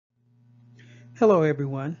Hello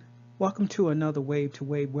everyone. Welcome to another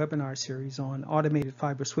Wave-to-Wave webinar series on automated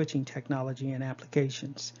fiber switching technology and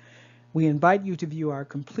applications. We invite you to view our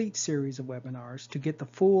complete series of webinars to get the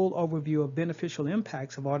full overview of beneficial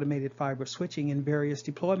impacts of automated fiber switching in various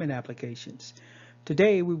deployment applications.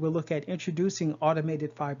 Today we will look at introducing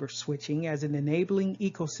automated fiber switching as an enabling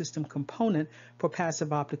ecosystem component for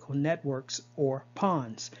passive optical networks, or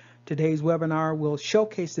PONs. Today's webinar will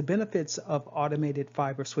showcase the benefits of automated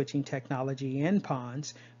fiber switching technology in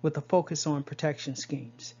PONs with a focus on protection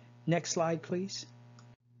schemes. Next slide, please.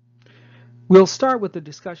 We'll start with a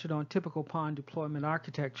discussion on typical PON deployment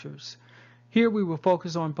architectures. Here we will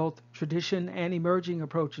focus on both tradition and emerging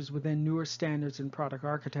approaches within newer standards and product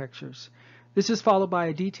architectures. This is followed by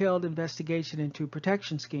a detailed investigation into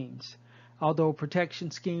protection schemes. Although protection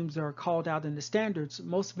schemes are called out in the standards,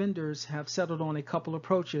 most vendors have settled on a couple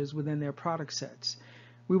approaches within their product sets.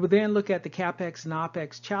 We will then look at the CapEx and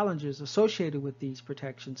OpEx challenges associated with these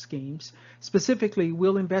protection schemes. Specifically,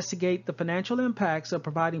 we'll investigate the financial impacts of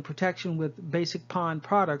providing protection with basic PON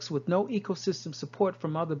products with no ecosystem support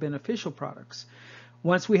from other beneficial products.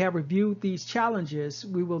 Once we have reviewed these challenges,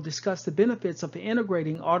 we will discuss the benefits of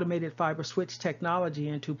integrating automated fiber switch technology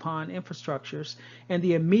into PON infrastructures and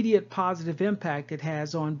the immediate positive impact it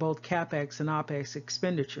has on both CapEx and OpEx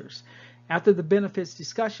expenditures. After the benefits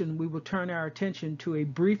discussion, we will turn our attention to a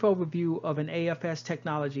brief overview of an AFS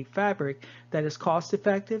technology fabric that is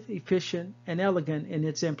cost-effective, efficient, and elegant in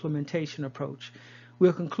its implementation approach.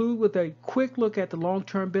 We'll conclude with a quick look at the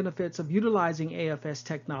long-term benefits of utilizing AFS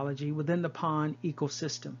technology within the PON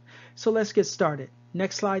ecosystem. So let's get started.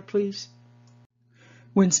 Next slide, please.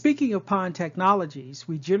 When speaking of PON technologies,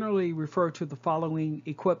 we generally refer to the following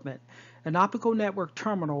equipment: an optical network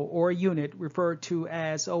terminal or unit referred to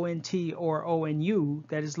as ONT or ONU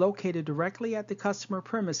that is located directly at the customer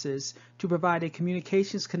premises to provide a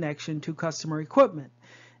communications connection to customer equipment.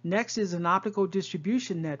 Next is an optical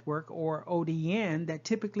distribution network, or ODN, that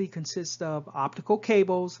typically consists of optical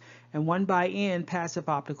cables and 1x(n) passive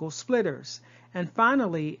optical splitters. And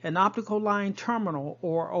finally, an optical line terminal,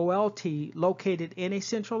 or OLT, located in a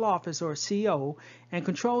central office, or CO, and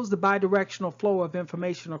controls the bidirectional flow of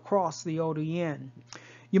information across the ODN.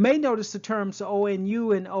 You may notice the terms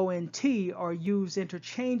ONU and ONT are used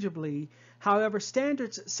interchangeably. However,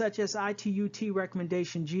 standards such as ITU-T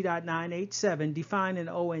recommendation G.987 define an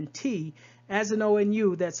ONT as an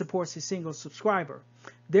ONU that supports a single subscriber.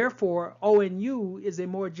 Therefore, ONU is a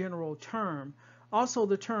more general term. Also,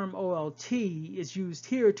 the term OLT is used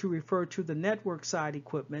here to refer to the network side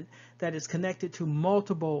equipment that is connected to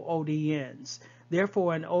multiple ODNs.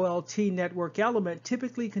 Therefore, an OLT network element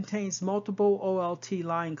typically contains multiple OLT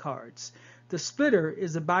line cards. The splitter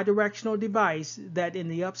is a bidirectional device that in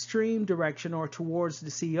the upstream direction or towards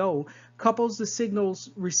the CO couples the signals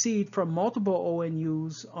received from multiple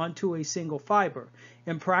ONUs onto a single fiber.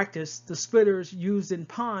 In practice, the splitters used in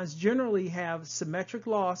PONs generally have symmetric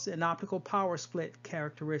loss and optical power split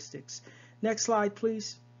characteristics. Next slide,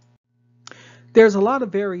 please. There's a lot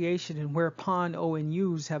of variation in where PON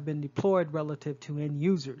ONUs have been deployed relative to end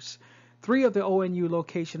users. Three of the ONU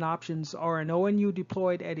location options are an ONU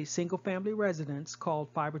deployed at a single-family residence called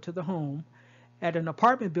fiber to the home, at an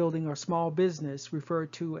apartment building or small business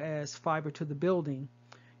referred to as fiber to the building,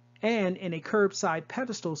 and in a curbside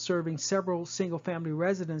pedestal serving several single-family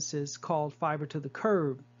residences called fiber to the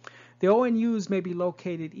curb. The ONUs may be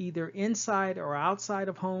located either inside or outside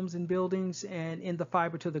of homes and buildings, and in the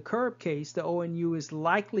fiber to the curb case, the ONU is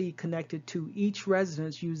likely connected to each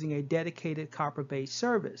residence using a dedicated copper-based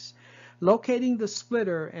service. Locating the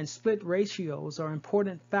splitter and split ratios are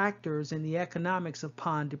important factors in the economics of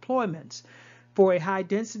PON deployments. For a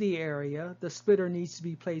high-density area, the splitter needs to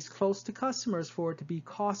be placed close to customers for it to be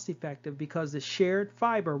cost-effective because the shared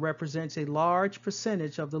fiber represents a large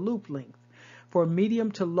percentage of the loop length. For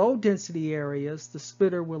medium to low-density areas, the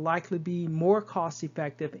splitter will likely be more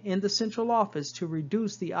cost-effective in the central office to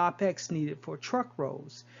reduce the OpEx needed for truck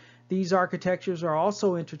rolls. These architectures are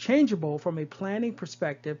also interchangeable from a planning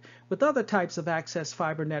perspective with other types of access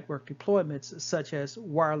fiber network deployments, such as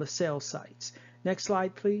wireless cell sites. Next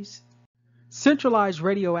slide, please. Centralized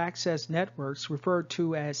Radio Access Networks, referred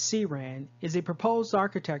to as CRAN, is a proposed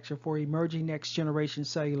architecture for emerging next-generation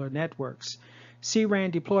cellular networks.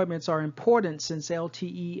 CRAN deployments are important since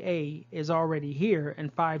LTE-A is already here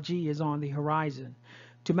and 5G is on the horizon.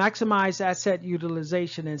 To maximize asset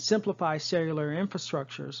utilization and simplify cellular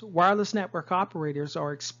infrastructures, wireless network operators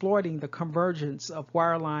are exploiting the convergence of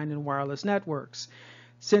wireline and wireless networks.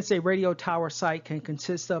 Since a radio tower site can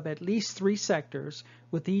consist of at least 3 sectors,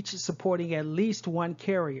 with each supporting at least one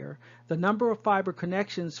carrier, the number of fiber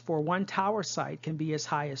connections for one tower site can be as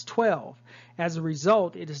high as 12. As a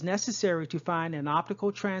result, it is necessary to find an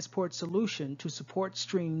optical transport solution to support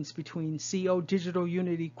streams between CO digital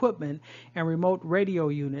unit equipment and remote radio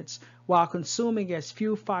units while consuming as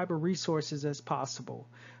few fiber resources as possible.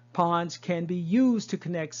 PONs can be used to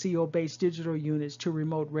connect CO-based digital units to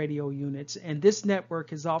remote radio units, and this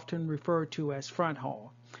network is often referred to as front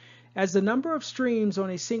haul. As the number of streams on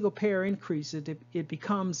a single pair increases, it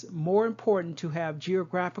becomes more important to have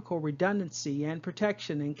geographical redundancy and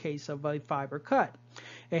protection in case of a fiber cut.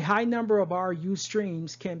 A high number of RU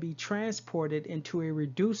streams can be transported into a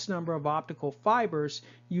reduced number of optical fibers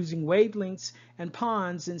using wavelengths and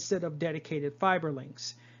PONs instead of dedicated fiber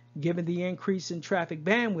links. Given the increase in traffic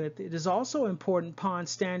bandwidth, it is also important PON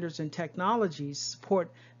standards and technologies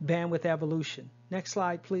support bandwidth evolution. Next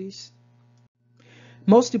slide, please.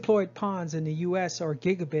 Most deployed PONs in the U.S. are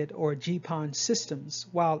gigabit or GPON systems,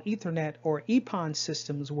 while Ethernet or EPON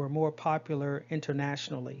systems were more popular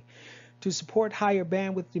internationally. To support higher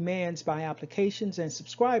bandwidth demands by applications and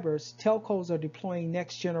subscribers, telcos are deploying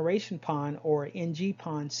next-generation PON or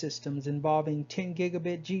NG-PON systems involving 10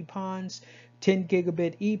 gigabit GPONs, 10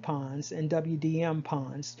 gigabit EPONs, and WDM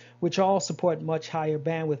PONs, which all support much higher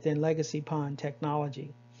bandwidth than legacy PON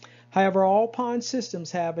technology. However, all PON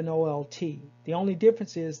systems have an OLT. The only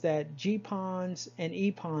difference is that GPONs and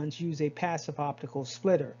EPONs use a passive optical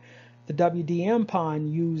splitter. The WDM PON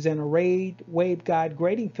uses an arrayed waveguide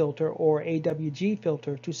grading filter or AWG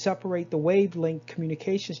filter to separate the wavelength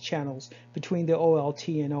communications channels between the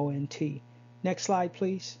OLT and ONT. Next slide,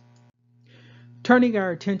 please. Turning our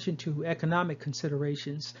attention to economic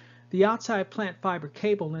considerations, the outside plant fiber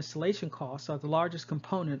cable installation costs are the largest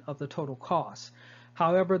component of the total cost.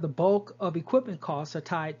 However, the bulk of equipment costs are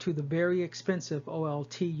tied to the very expensive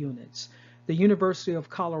OLT units. The University of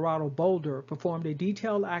Colorado Boulder performed a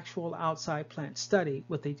detailed actual outside plant study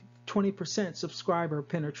with a 20% subscriber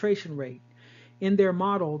penetration rate. In their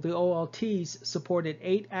model, the OLTs supported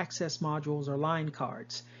 8 access modules or line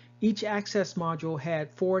cards. Each access module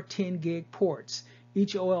had 4 10-gig ports.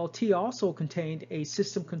 Each OLT also contained a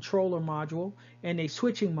system controller module and a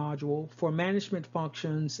switching module for management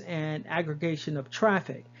functions and aggregation of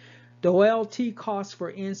traffic. The OLT cost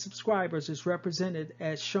for end subscribers is represented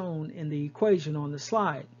as shown in the equation on the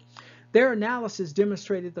slide. Their analysis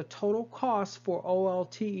demonstrated the total cost for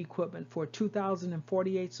OLT equipment for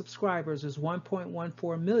 2,048 subscribers is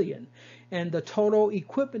 $1.14 million, and the total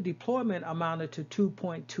equipment deployment amounted to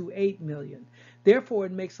 $2.28 million. Therefore,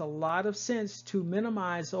 it makes a lot of sense to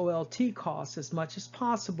minimize OLT costs as much as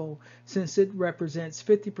possible since it represents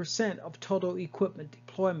 50% of total equipment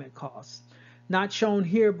deployment costs. Not shown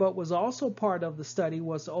here, but was also part of the study,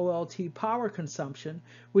 was OLT power consumption,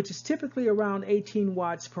 which is typically around 18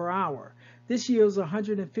 watts per hour. This yields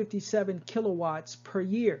 157 kilowatts per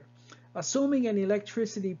year. Assuming an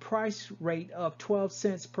electricity price rate of 12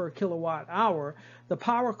 cents per kilowatt hour, the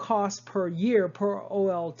power cost per year per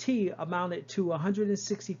OLT amounted to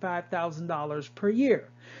 $165,000 per year.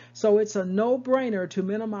 So it's a no-brainer to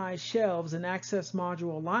minimize shelves and access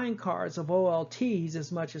module line cards of OLTs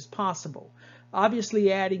as much as possible.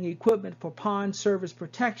 Obviously, adding equipment for PON service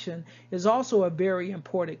protection is also a very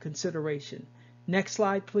important consideration. Next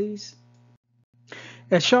slide, please.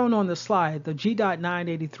 As shown on the slide, the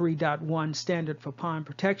G.983.1 standard for PON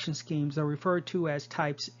protection schemes are referred to as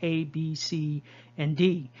types A, B, C, and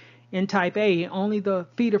D. In type A, only the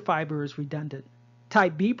feeder fiber is redundant.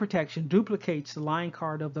 Type B protection duplicates the line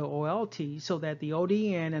card of the OLT so that the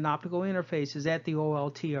ODN and optical interfaces at the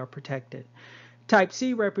OLT are protected. Type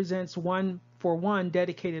C represents one-for-one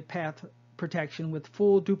dedicated path protection with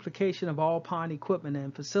full duplication of all PON equipment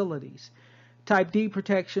and facilities. Type D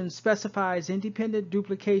protection specifies independent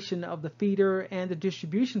duplication of the feeder and the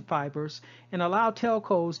distribution fibers and allow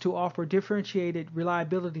telcos to offer differentiated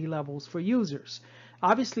reliability levels for users.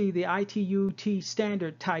 Obviously, the ITU-T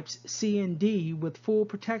standard types C and D with full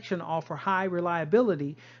protection offer high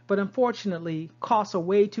reliability, but unfortunately, costs are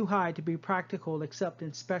way too high to be practical except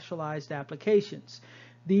in specialized applications.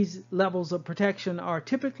 These levels of protection are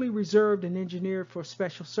typically reserved and engineered for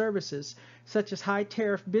special services, such as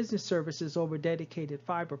high-tariff business services over dedicated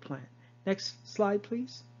fiber plant. Next slide,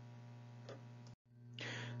 please.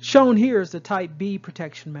 Shown here is the Type B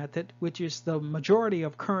protection method, which is the majority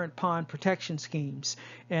of current PON protection schemes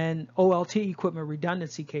and OLT equipment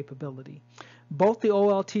redundancy capability. Both the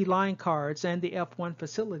OLT line cards and the F1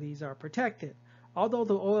 facilities are protected. Although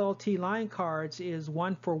the OLT line cards is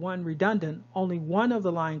one-for-one redundant, only one of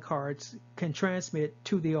the line cards can transmit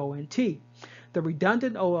to the ONT. The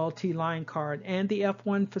redundant OLT line card and the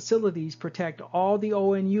F1 facilities protect all the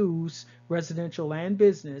ONUs, residential and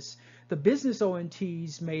business. The business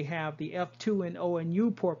ONTs may have the F2 and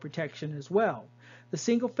ONU port protection as well. The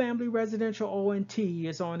single-family residential ONT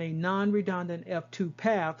is on a non-redundant F2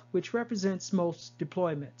 path, which represents most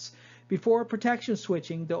deployments. Before protection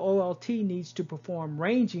switching, the OLT needs to perform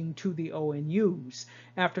ranging to the ONUs.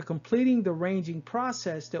 After completing the ranging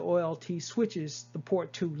process, the OLT switches the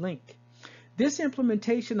port 2 link. This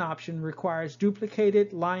implementation option requires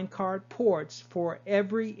duplicated line card ports for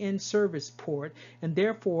every in-service port and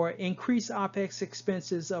therefore increase OpEx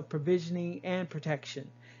expenses of provisioning and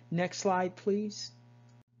protection. Next slide, please.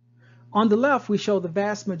 On the left, we show the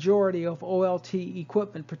vast majority of OLT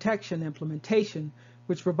equipment protection implementation,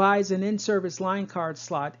 which provides an in-service line card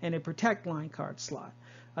slot and a protect line card slot.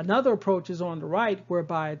 Another approach is on the right,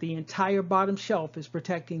 whereby the entire bottom shelf is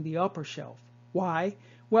protecting the upper shelf. Why?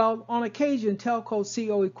 Well, on occasion, telco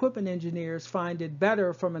CO equipment engineers find it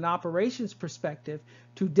better from an operations perspective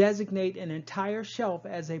to designate an entire shelf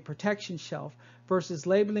as a protection shelf versus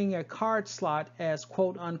labeling a card slot as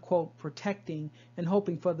quote-unquote protecting and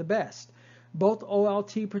hoping for the best. Both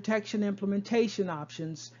OLT protection implementation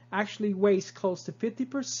options actually waste close to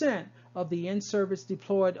 50% of the in-service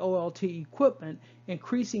deployed OLT equipment,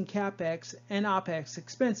 increasing CapEx and OpEx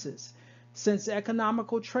expenses. Since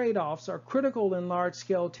economical trade-offs are critical in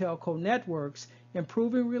large-scale telco networks,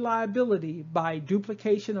 improving reliability by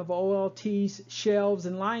duplication of OLT's shelves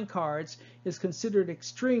and line cards is considered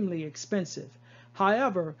extremely expensive.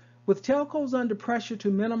 However, with telcos under pressure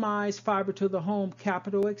to minimize fiber-to-the-home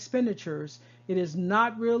capital expenditures, it is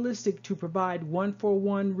not realistic to provide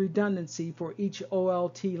one-for-one redundancy for each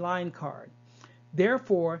OLT line card.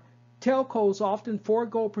 Therefore, telcos often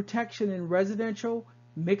forego protection in residential,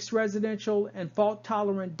 mixed residential, and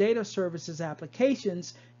fault-tolerant data services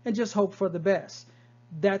applications and just hope for the best.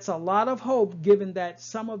 That's a lot of hope given that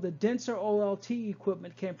some of the denser OLT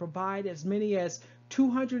equipment can provide as many as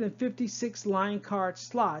 256 line card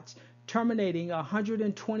slots, terminating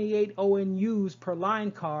 128 ONUs per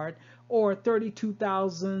line card, or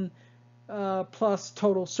 32,000 plus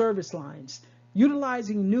total service lines.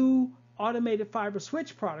 Utilizing new automated fiber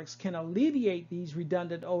switch products can alleviate these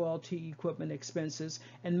redundant OLT equipment expenses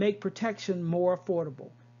and make protection more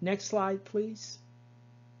affordable. Next slide, please.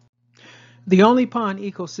 The only PON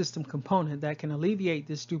ecosystem component that can alleviate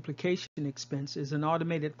this duplication expense is an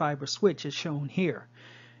automated fiber switch, as shown here.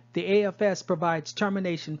 The AFS provides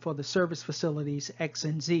termination for the service facilities X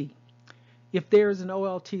and Z. If there is an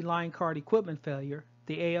OLT line card equipment failure,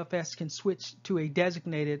 the AFS can switch to a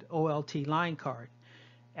designated OLT line card.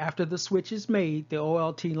 After the switch is made, the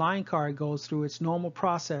OLT line card goes through its normal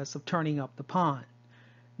process of turning up the PON.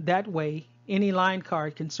 That way, any line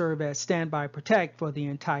card can serve as standby protect for the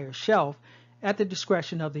entire shelf at the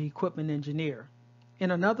discretion of the equipment engineer.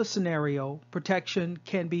 In another scenario, protection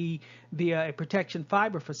can be via a protection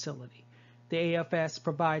fiber facility. The AFS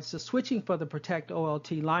provides the switching for the protect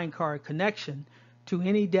OLT line card connection to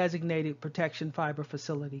any designated protection fiber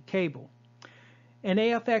facility cable. An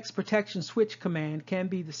AFX protection switch command can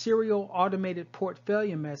be the serial automated port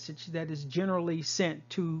failure message that is generally sent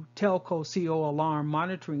to telco CO alarm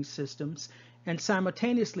monitoring systems and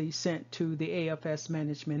simultaneously sent to the AFS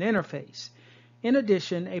management interface. In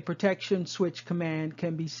addition, a protection switch command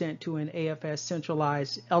can be sent to an AFS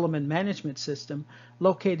centralized element management system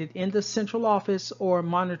located in the central office or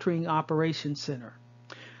monitoring operations center.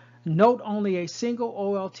 Note only a single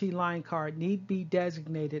OLT line card need be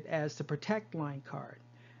designated as the protect line card.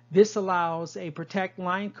 This allows a protect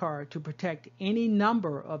line card to protect any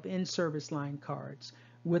number of in-service line cards,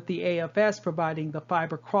 with the AFS providing the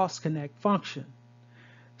fiber cross-connect function.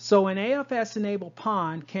 So an AFS-enabled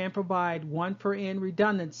PON can provide one-per-N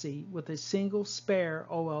redundancy with a single spare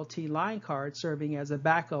OLT line card serving as a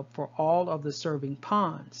backup for all of the serving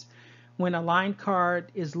PONs. When a line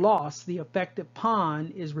card is lost, the affected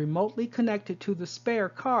PON is remotely connected to the spare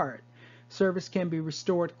card. Service can be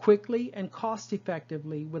restored quickly and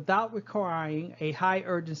cost-effectively without requiring a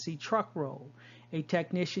high-urgency truck roll. A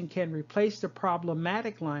technician can replace the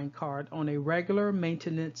problematic line card on a regular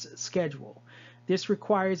maintenance schedule. This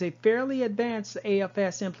requires a fairly advanced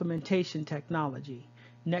AFS implementation technology.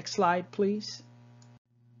 Next slide, please.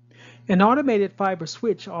 An automated fiber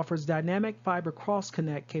switch offers dynamic fiber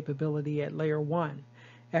cross-connect capability at layer 1.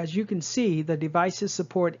 As you can see, the devices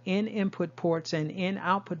support in-input ports and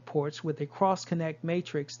in-output ports with a cross-connect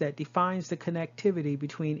matrix that defines the connectivity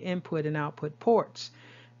between input and output ports.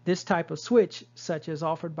 This type of switch, such as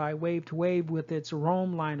offered by W2W with its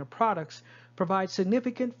Roam line of products, provides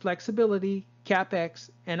significant flexibility, CapEx,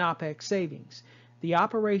 and OpEx savings. The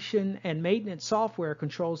operation and maintenance software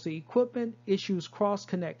controls the equipment, issues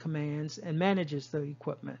cross-connect commands, and manages the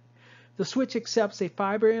equipment. The switch accepts a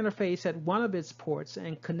fiber interface at one of its ports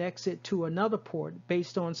and connects it to another port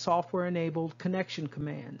based on software-enabled connection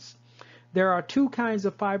commands. There are two kinds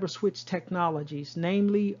of fiber switch technologies,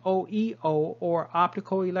 namely OEO, or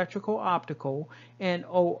optical electrical optical, and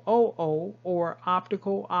OOO, or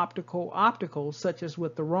optical optical optical, such as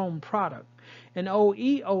with the Roam product. An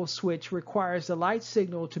OEO switch requires the light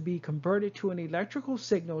signal to be converted to an electrical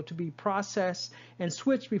signal to be processed and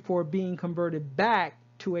switched before being converted back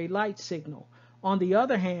to a light signal. On the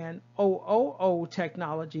other hand, OOO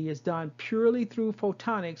technology is done purely through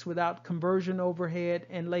photonics without conversion overhead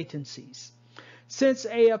and latencies. Since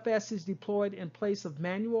AFS is deployed in place of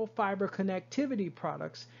manual fiber connectivity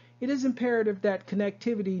products, it is imperative that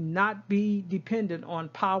connectivity not be dependent on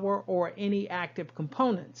power or any active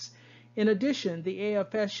components. In addition, the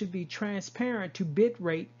AFS should be transparent to bit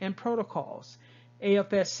rate and protocols.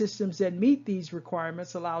 AFS systems that meet these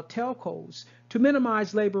requirements allow telcos to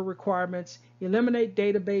minimize labor requirements, eliminate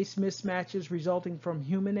database mismatches resulting from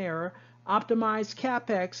human error, optimize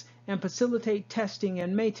CapEx, and facilitate testing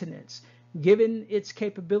and maintenance. Given its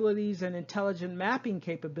capabilities and intelligent mapping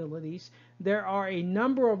capabilities, there are a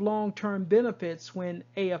number of long-term benefits when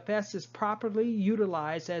AFS is properly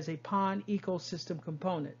utilized as a PON ecosystem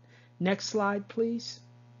component. Next slide, please.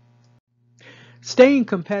 Staying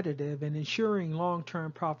competitive and ensuring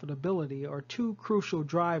long-term profitability are two crucial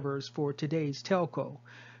drivers for today's telco.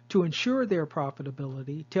 To ensure their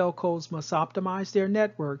profitability, telcos must optimize their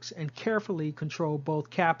networks and carefully control both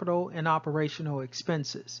capital and operational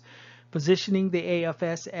expenses. Positioning the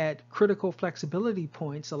AFS at critical flexibility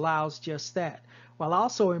points allows just that, while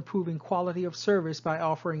also improving quality of service by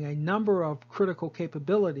offering a number of critical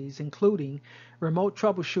capabilities, including remote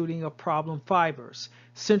troubleshooting of problem fibers,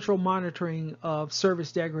 central monitoring of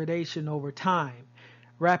service degradation over time,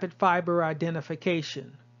 rapid fiber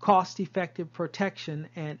identification, cost-effective protection,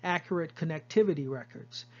 and accurate connectivity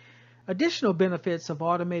records. Additional benefits of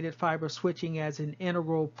automated fiber switching as an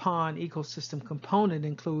integral PON ecosystem component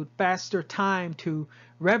include faster time to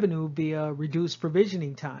revenue via reduced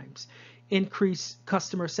provisioning times, increased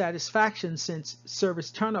customer satisfaction since service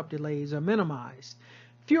turn-up delays are minimized,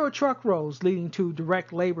 fewer truck rolls leading to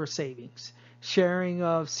direct labor savings, sharing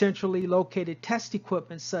of centrally located test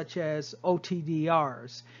equipment such as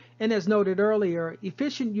OTDRs, and as noted earlier,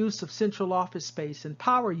 efficient use of central office space and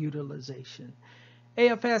power utilization.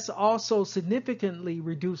 AFS also significantly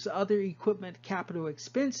reduces other equipment capital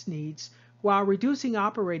expense needs while reducing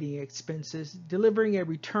operating expenses, delivering a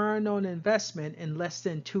return on investment in less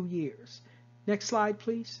than 2 years. Next slide,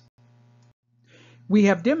 please. We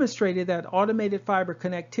have demonstrated that automated fiber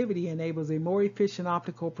connectivity enables a more efficient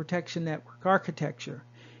optical protection network architecture.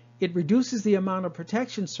 It reduces the amount of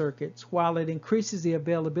protection circuits while it increases the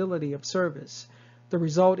availability of service. The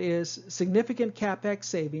result is significant CapEx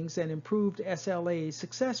savings and improved SLA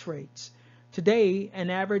success rates. Today, an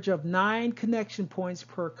average of 9 connection points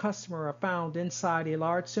per customer are found inside a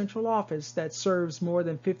large central office that serves more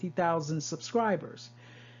than 50,000 subscribers.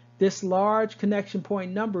 This large connection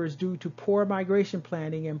point number is due to poor migration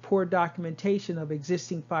planning and poor documentation of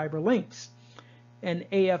existing fiber links. An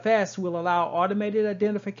AFS will allow automated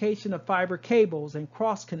identification of fiber cables and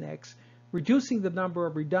cross-connects, reducing the number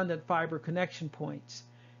of redundant fiber connection points.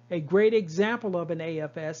 A great example of an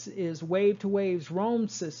AFS is Wave2Wave's Roam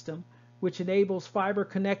system, which enables fiber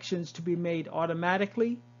connections to be made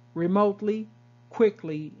automatically, remotely,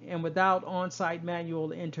 quickly, and without on-site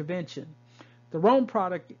manual intervention. The Roam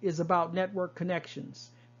product is about network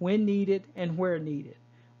connections, when needed and where needed.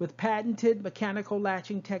 With patented mechanical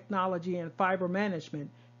latching technology and fiber management,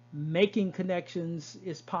 making connections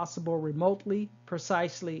is possible remotely,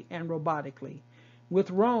 precisely, and robotically.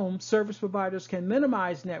 With Roam, service providers can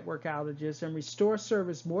minimize network outages and restore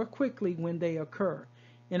service more quickly when they occur.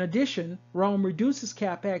 In addition, Roam reduces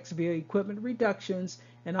CapEx via equipment reductions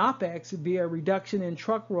and OpEx via reduction in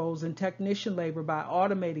truck rolls and technician labor by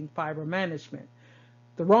automating fiber management.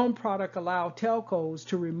 The Roam product allows telcos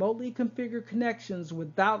to remotely configure connections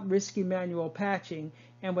without risky manual patching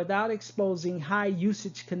and without exposing high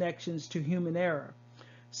usage connections to human error.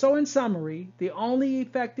 So in summary, the only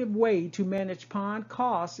effective way to manage PON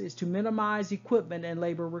costs is to minimize equipment and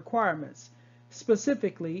labor requirements.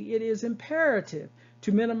 Specifically, it is imperative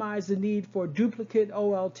to minimize the need for duplicate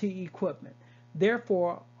OLT equipment.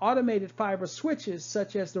 Therefore, automated fiber switches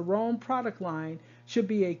such as the Roam product line should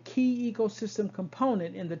be a key ecosystem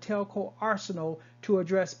component in the telco arsenal to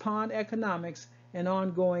address PON economics and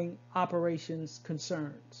ongoing operations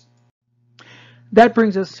concerns. That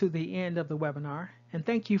brings us to the end of the webinar, and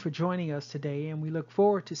thank you for joining us today, and we look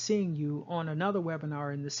forward to seeing you on another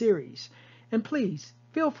webinar in the series. And please,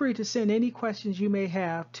 feel free to send any questions you may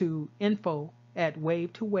have to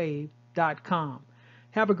info@wave2wave.com.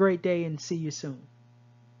 Have a great day and see you soon.